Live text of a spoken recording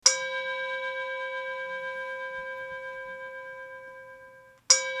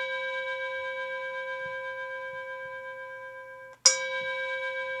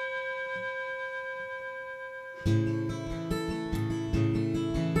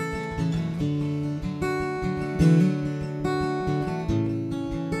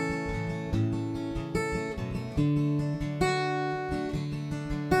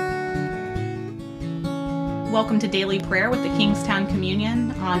Welcome to Daily Prayer with the Kingstown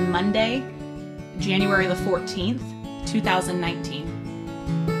Communion on Monday, January the 14th,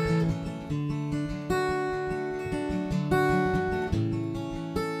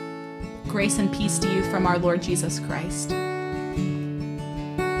 2019. Grace and peace to you from our Lord Jesus Christ.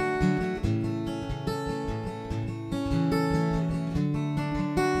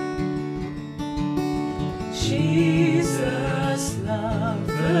 Jesus,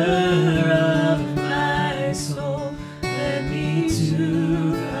 lover of my soul, let me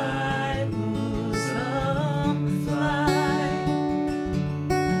to thy bosom fly,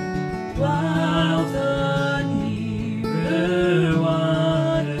 while the nearer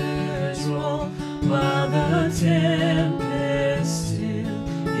waters roll, while the tempest still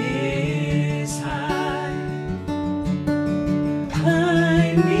is high.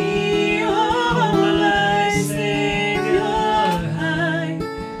 Hide me, oh my Savior, hide,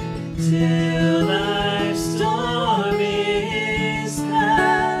 till life's storm is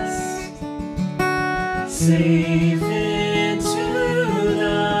past. Safe into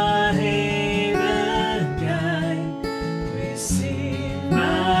the haven guide, receive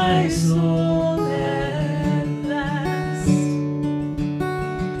my soul at last.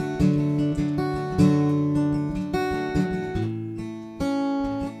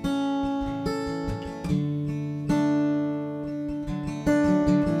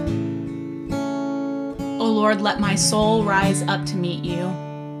 O Lord, let my soul rise up to meet you,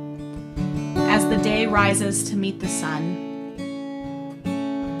 as the day rises to meet the sun.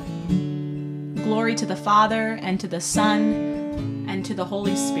 Glory to the Father, and to the Son, and to the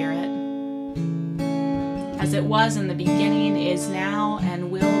Holy Spirit, as it was in the beginning, is now, and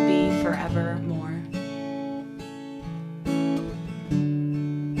will be forevermore.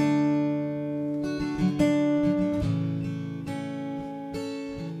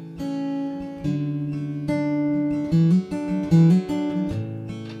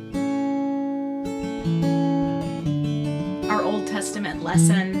 Our Old Testament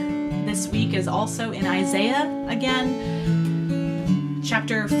lesson this week is also in Isaiah again,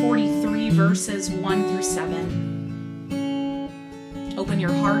 chapter 43, verses 1 through 7. Open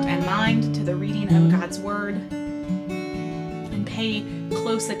your heart and mind to the reading of God's Word and pay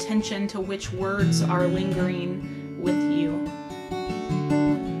close attention to which words are lingering with you.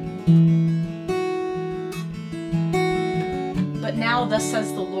 But now thus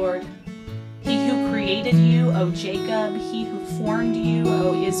says the Lord, He who created you, O Jacob, He who formed you,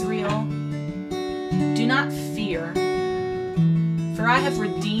 O Israel, do not fear, for I have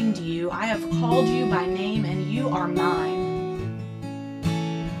redeemed you. I have called you by name, and you are mine.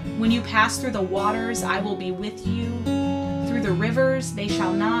 When you pass through the waters, I will be with you. Through the rivers, they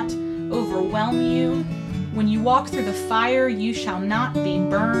shall not overwhelm you. When you walk through the fire, you shall not be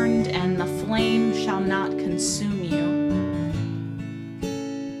burned, and the flame shall not consume you.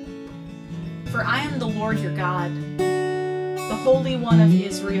 For I am the Lord your God, the Holy One of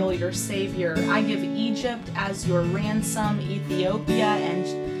Israel, your Savior. I give Egypt as your ransom, Ethiopia and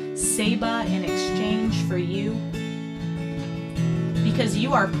Seba in exchange for you. Because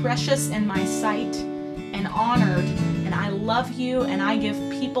you are precious in my sight and honored, and I love you, and I give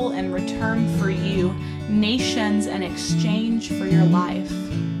people in return for you, nations in exchange for your life.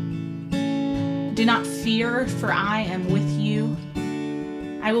 Do not fear, for I am with you.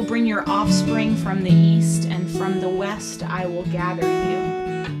 I will bring your offspring from the east, and from the west I will gather you.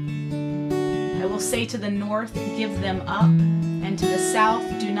 I will say to the north, give them up, and to the south,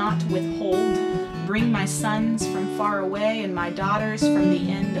 do not withhold. Bring my sons from far away, and my daughters from the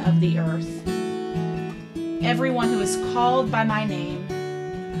end of the earth. Everyone who is called by my name,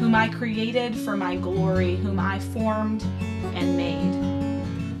 whom I created for my glory, whom I formed and made.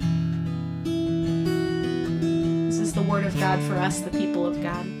 This is the word of God for us, the people of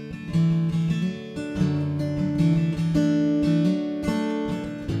God.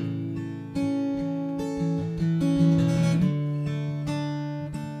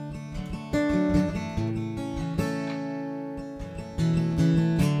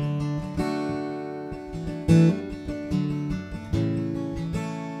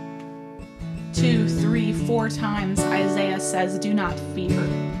 Two, three, 4 times Isaiah says, do not fear.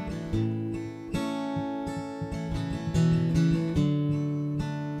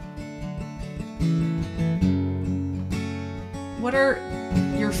 What are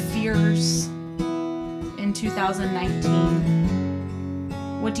your fears in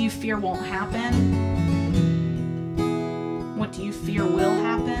 2019? What do you fear won't happen? What do you fear will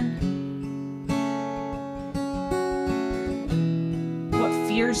happen?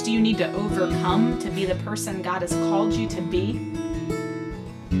 fears do you need to overcome to be the person God has called you to be?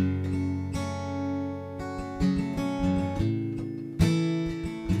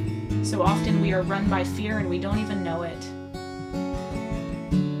 So often we are run by fear and we don't even know it.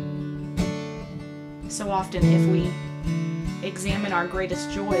 So often if we examine our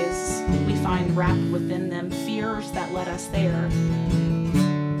greatest joys, we find wrapped within them fears that led us there.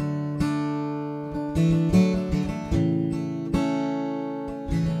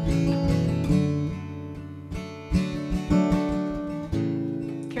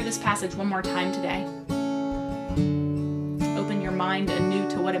 Hear this passage one more time today. Open your mind anew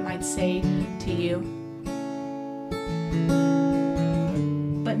to what it might say to you.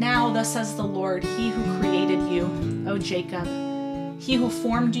 But now, thus says the Lord, He who created you, O Jacob, He who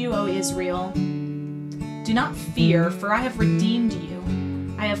formed you, O Israel. Do not fear, for I have redeemed you.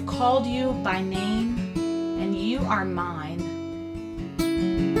 I have called you by name, and you are mine.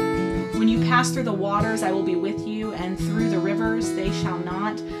 When you pass through the waters, I will be with you, and through the rivers, they shall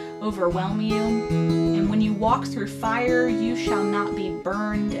not overwhelm you. And when you walk through fire, you shall not be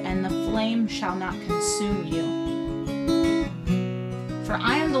burned, and the flame shall not consume you. For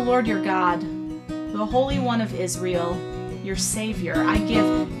I am the Lord your God, the Holy One of Israel, your Savior. I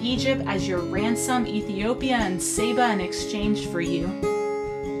give Egypt as your ransom, Ethiopia and Seba in exchange for you.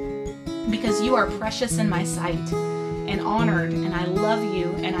 Because you are precious in my sight and honored, and I love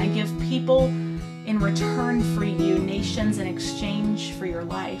you, and I give people in return for you, nations in exchange for your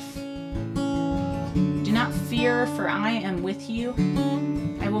life. Do not fear, for I am with you.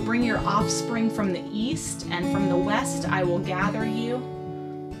 I will bring your offspring from the east, and from the west I will gather you.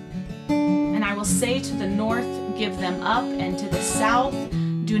 And I will say to the north, give them up, and to the south,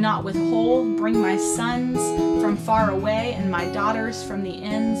 do not withhold. Bring my sons from far away, and my daughters from the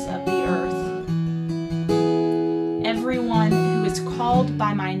ends of the earth. Everyone who is called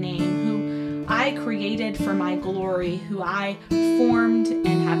by my name, who I created for my glory, who I formed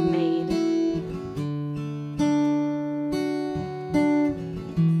and have made.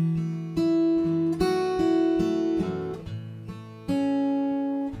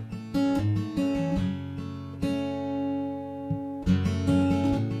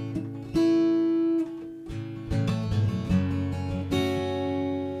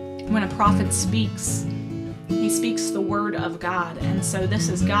 When a prophet speaks, he speaks the word of God, and so this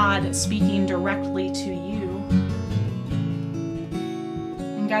is God speaking directly to you.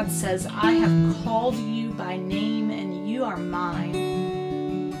 And God says, I have called you by name, and you are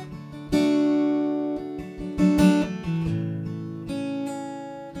mine.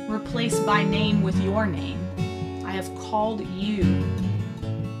 Replace by name with your name. I have called you,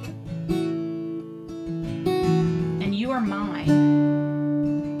 and you are mine.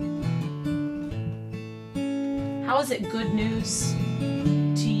 How is it good news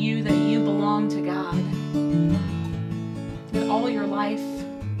to you that you belong to God? That all your life,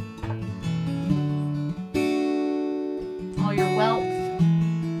 all your wealth,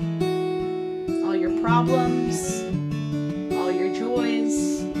 all your problems, all your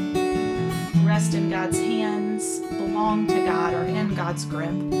joys rest in God's hands, belong to God, or in God's grip.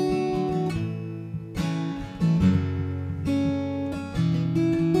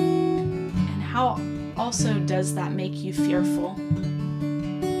 And how also does that make you fearful?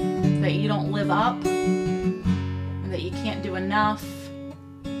 That you don't live up, or that you can't do enough,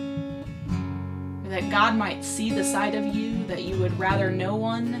 or that God might see the side of you that you would rather no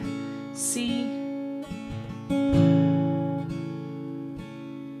one see?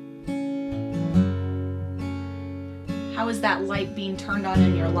 How is that light being turned on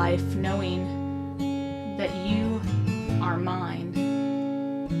in your life, knowing that you are mine?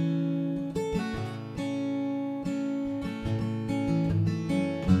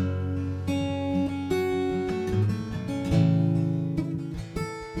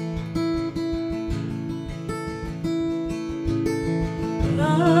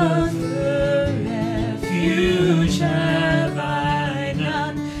 Other refuge have I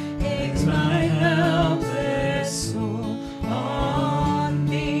none, hangs my helpless soul on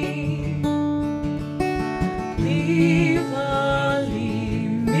thee. Leave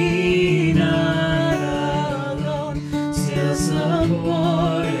me not alone, still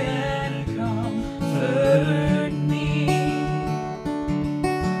support and comfort me.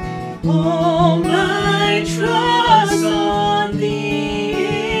 All my trust on thee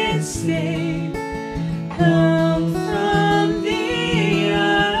is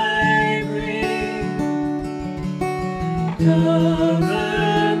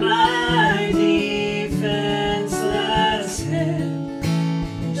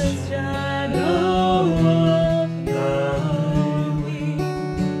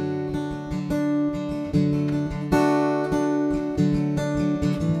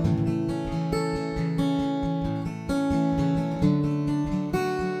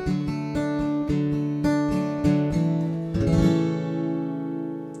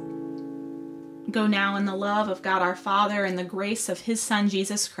Go now in the love of God our Father and the grace of his Son,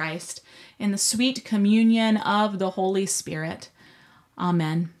 Jesus Christ, in the sweet communion of the Holy Spirit.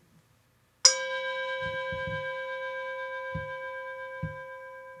 Amen.